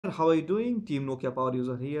How are you doing? Team Nokia Power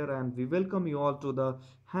User here, and we welcome you all to the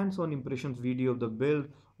hands-on impressions video of the build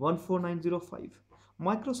 14905.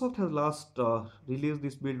 Microsoft has last released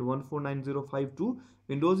this build 14905 to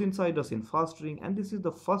Windows Insiders in fast ring, and this is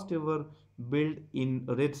the first ever build in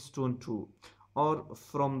Redstone 2 or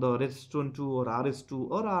from the Redstone 2 or RS2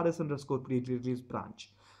 or RS underscore pre-release branch.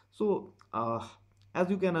 So, as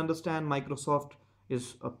you can understand, Microsoft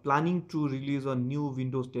is planning to release a new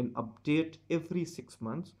Windows 10 update every 6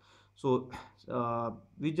 months. So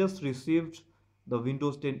we just received the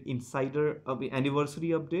Windows 10 Insider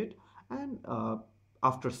anniversary update, and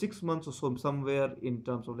after 6 months or so, somewhere in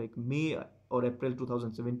terms of like May or April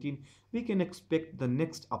 2017, we can expect the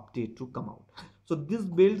next update to come out. So these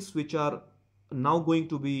builds which are now going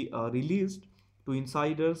to be released to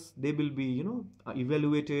insiders, they will be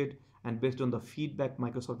evaluated, and based on the feedback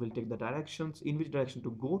Microsoft will take the directions in which direction to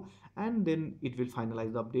go, and then it will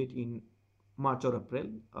finalize the update in March or April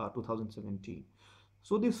 2017.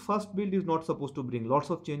 So this first build is not supposed to bring lots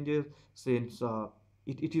of changes, since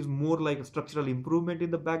it is more like a structural improvement in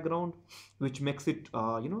the background, which makes it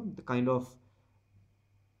the kind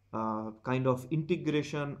of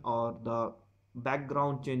integration or the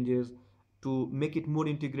background changes to make it more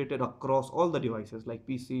integrated across all the devices like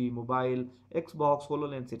PC, mobile, Xbox,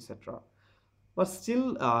 HoloLens, etc. But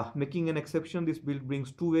still, making an exception, this build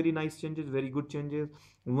brings two very nice changes, very good changes.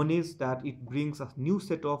 One is that it brings a new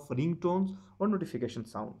set of ringtones or notification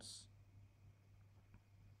sounds.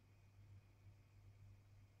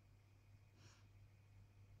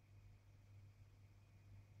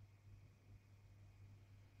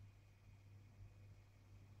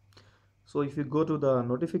 So if you go to the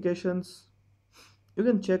notifications, you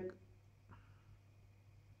can check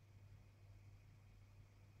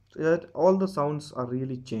that all the sounds are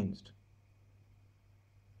really changed.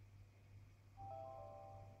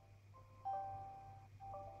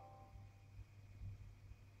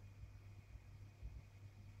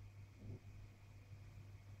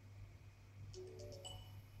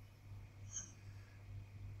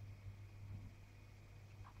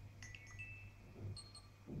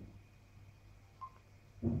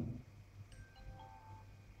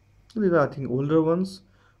 These are, I think, older ones,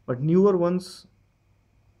 but newer ones,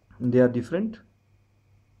 they are different.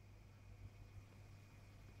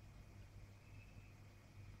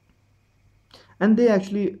 And they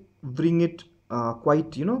actually bring it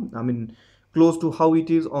quite, close to how it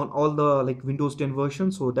is on all the like Windows 10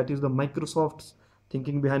 versions. So that is the Microsoft's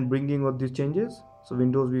thinking behind bringing all these changes. So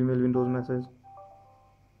Windows email, Windows message,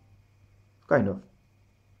 kind of.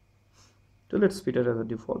 So let's fit it as a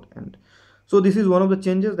default. And so this is one of the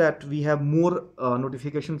changes, that we have more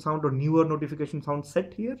notification sound or newer notification sound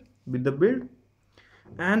set here with the build.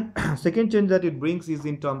 And second change that it brings is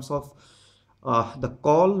in terms of the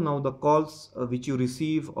call. Now the calls which you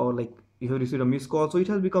receive, or like if you receive a missed call, so it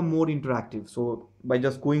has become more interactive. So by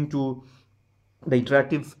just going to the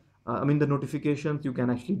interactive the notifications, you can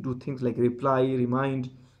actually do things like reply, remind,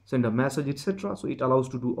 send a message, etc. So it allows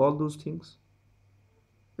to do all those things,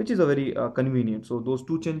 which is a very convenient. So those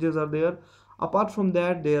two changes are there. Apart from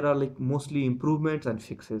that, there are like mostly improvements and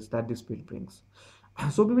fixes that this build brings.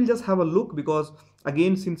 So we will just have a look, because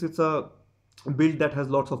again, since it's a build that has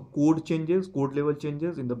lots of code changes, code level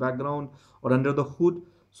changes in the background or under the hood,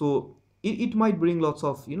 so it might bring lots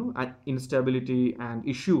of instability and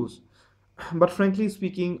issues. But frankly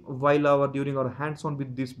speaking, while our during our hands-on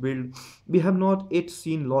with this build, we have not yet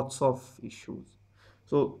seen lots of issues.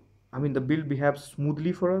 So the build behaves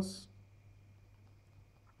smoothly for us.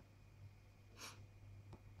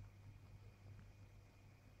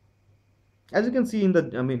 As you can see in the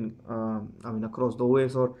across the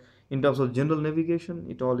OS, or in terms of general navigation,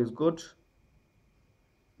 it all is good.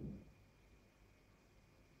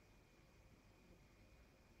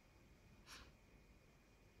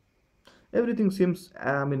 Everything seems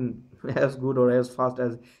as good or as fast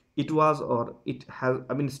as it was, or it has,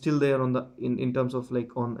 still there on the in terms of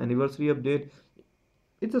like on anniversary update.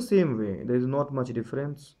 It's the same way, there is not much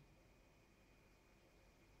difference.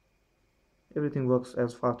 Everything works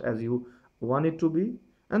as fast as you want it to be,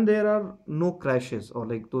 and there are no crashes or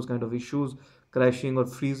like those kind of issues, crashing or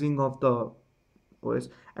freezing of the OS.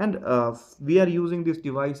 And we are using this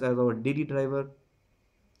device as our daily driver,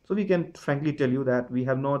 so we can frankly tell you that we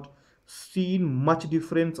have not seen much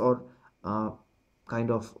difference or kind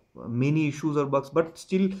of many issues or bugs. But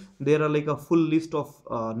still, there are like a full list of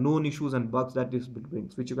known issues and bugs that this build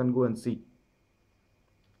brings, which you can go and see.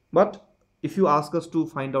 But if you ask us to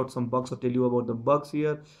find out some bugs or tell you about the bugs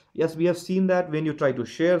here, yes, we have seen that when you try to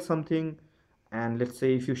share something, and let's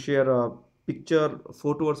say if you share a picture,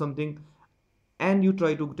 photo or something, and you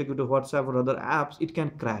try to take it to WhatsApp or other apps, it can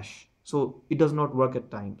crash. So it does not work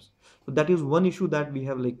at times. So that is one issue that we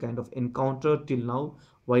have like kind of encountered till now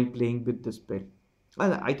while playing with this build.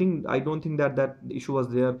 And I don't think that that issue was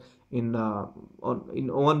there in in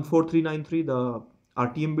 14393, the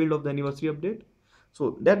RTM build of the anniversary update.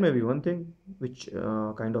 So that may be one thing which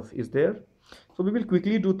kind of is there. So we will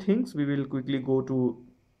quickly do things. We will quickly go to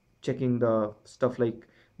checking the stuff like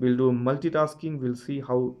we'll do multitasking. We'll see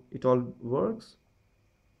how it all works.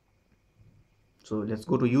 So let's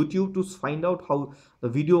go to YouTube to find out how the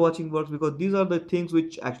video watching works, because these are the things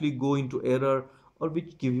which actually go into error or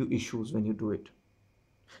which give you issues when you do it.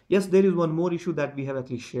 Yes, there is one more issue that we have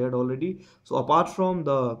actually shared already. So apart from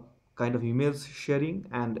the kind of image sharing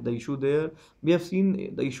and the issue there, we have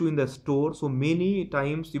seen the issue in the store. So many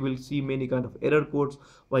times you will see many kind of error codes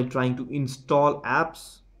while trying to install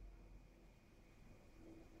apps.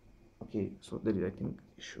 Okay, so there is, I think,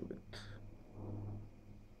 issue with.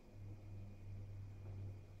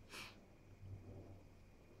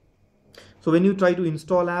 So when you try to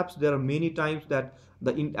install apps, there are many times that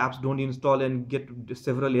the apps don't install and get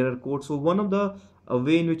several error codes. So one of the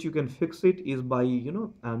way in which you can fix it is by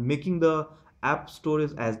making the app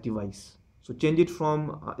storage as device. So change it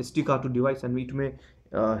from SD card to device, and it may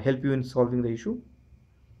help you in solving the issue.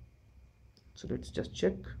 So let's just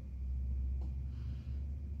check.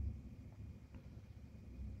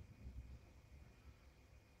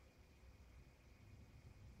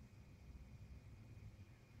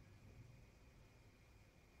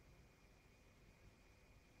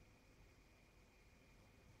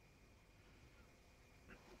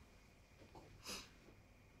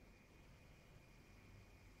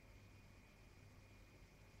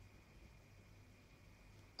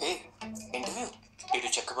 Hey, interview. Did you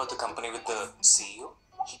check about the company with the CEO?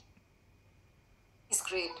 He's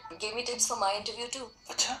great. Gave me tips for my interview too.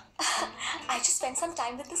 Acha? I just spent some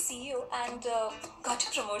time with the CEO and got a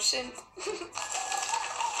promotion.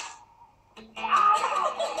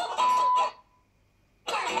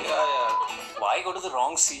 Yeah. Why go to the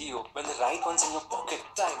wrong CEO when the right one's in your pocket?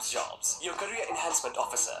 Times Jobs, your career enhancement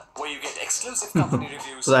officer, where you get exclusive company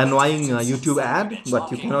reviews, So the annoying interviews, YouTube full ad,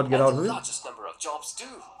 but you benchmarking, cannot get and out the of it. largest number of jobs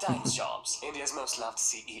too. Times Jobs, India's most loved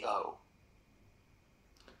CEO.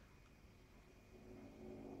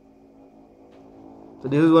 So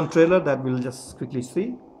this is one trailer that we'll just quickly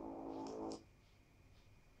see.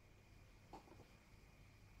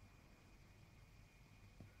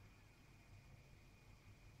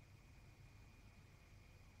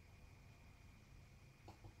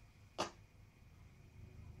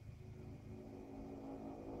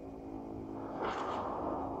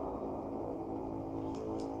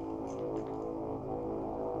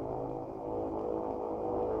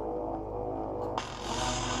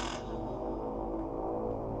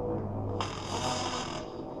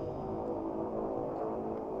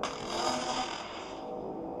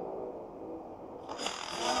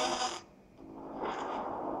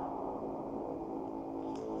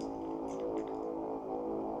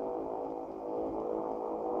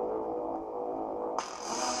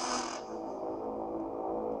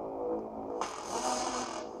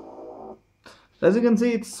 As you can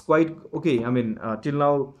see, it's quite okay. I mean, till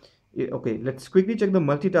now, okay, let's quickly check the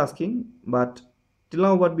multitasking. But till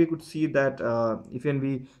now, what we could see that if when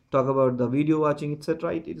we talk about the video watching,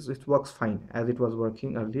 etc., it works fine as it was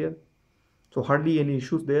working earlier. So hardly any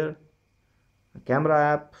issues there. The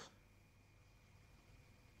camera app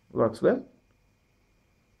works well.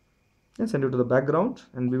 And send it to the background,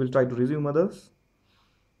 and we will try to resume others.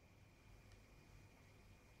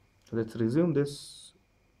 So let's resume this.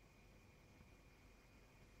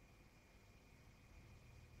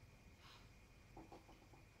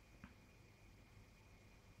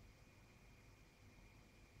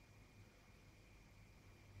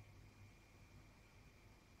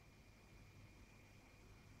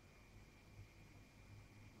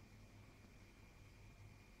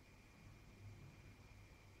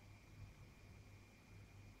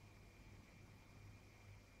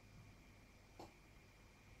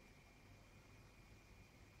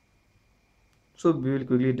 So we will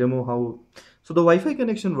quickly demo how. So the Wi-Fi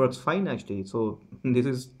connection works fine actually. So this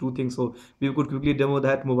is two things. So we could quickly demo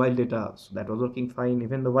that mobile data. So that was working fine.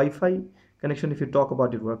 Even the Wi-Fi connection, if you talk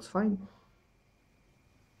about it, works fine.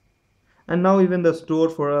 And now even the store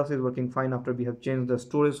for us is working fine after we have changed the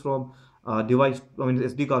storage from device, I mean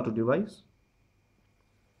SD card to device.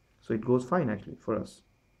 So it goes fine actually for us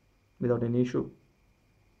without any issue.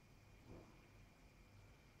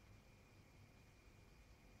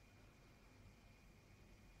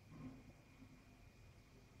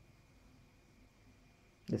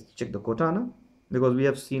 Let's check the Cortana. because we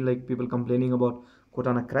have seen like people complaining about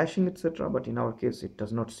Cortana crashing, etc. But in our case, it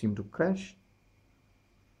does not seem to crash.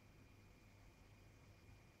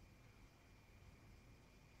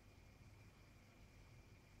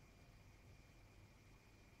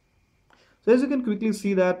 So as you can quickly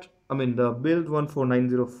see that, I mean, the build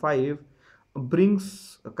 14905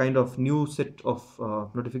 brings a kind of new set of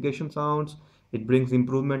notification sounds. It brings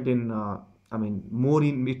improvement in, I mean,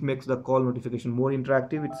 it makes the call notification more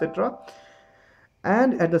interactive, etc.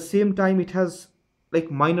 And at the same time, it has like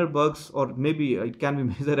minor bugs, or maybe it can be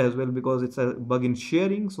measured as well, because it's a bug in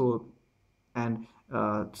sharing. So, and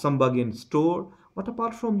some bug in store, but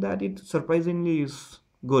apart from that, it surprisingly is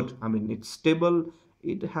good. I mean, it's stable,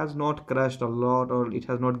 it has not crashed a lot, or it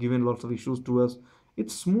has not given lots of issues to us.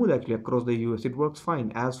 It's smooth actually across the US. It works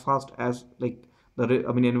fine, as fast as like I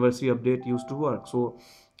mean, anniversary update used to work. So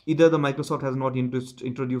either the Microsoft has not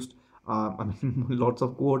introduced I mean, lots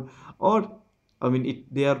of code, or I mean,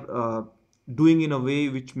 they are doing in a way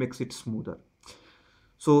which makes it smoother.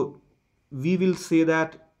 So we will say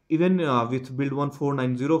that even with build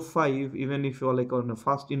 14905, even if you're like on a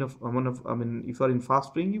fast enough, I mean, if you're in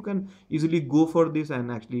fast ring, you can easily go for this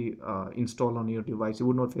and actually install on your device. You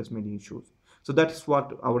would not face many issues. So that's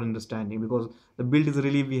what our understanding, because the build is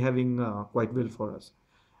really behaving quite well for us.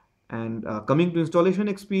 And coming to installation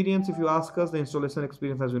experience, if you ask us, the installation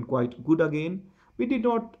experience has been quite good again. We did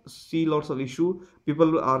not see lots of issue.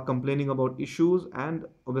 People are complaining about issues, and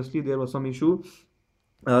obviously there was some issue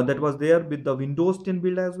that was there with the Windows 10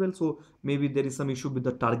 build as well. So maybe there is some issue with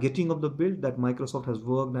the targeting of the build that Microsoft has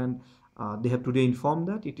worked, and they have today informed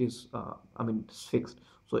that it is, I mean, it's fixed.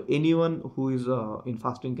 So anyone who is in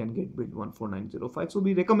fasting can get build 14905. So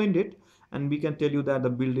we recommend it, and we can tell you that the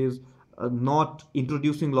build is not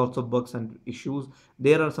introducing lots of bugs and issues.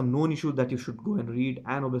 There are some known issues that you should go and read,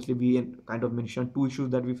 and obviously we kind of mentioned two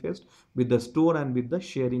issues that we faced with the store and with the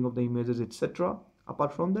sharing of the images, etc.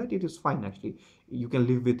 Apart from that, it is fine actually. You can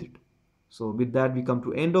live with it. So with that, we come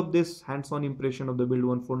to end of this hands-on impression of the build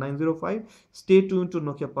 14905. Stay tuned to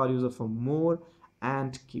Nokia Power User for more,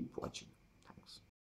 and keep watching.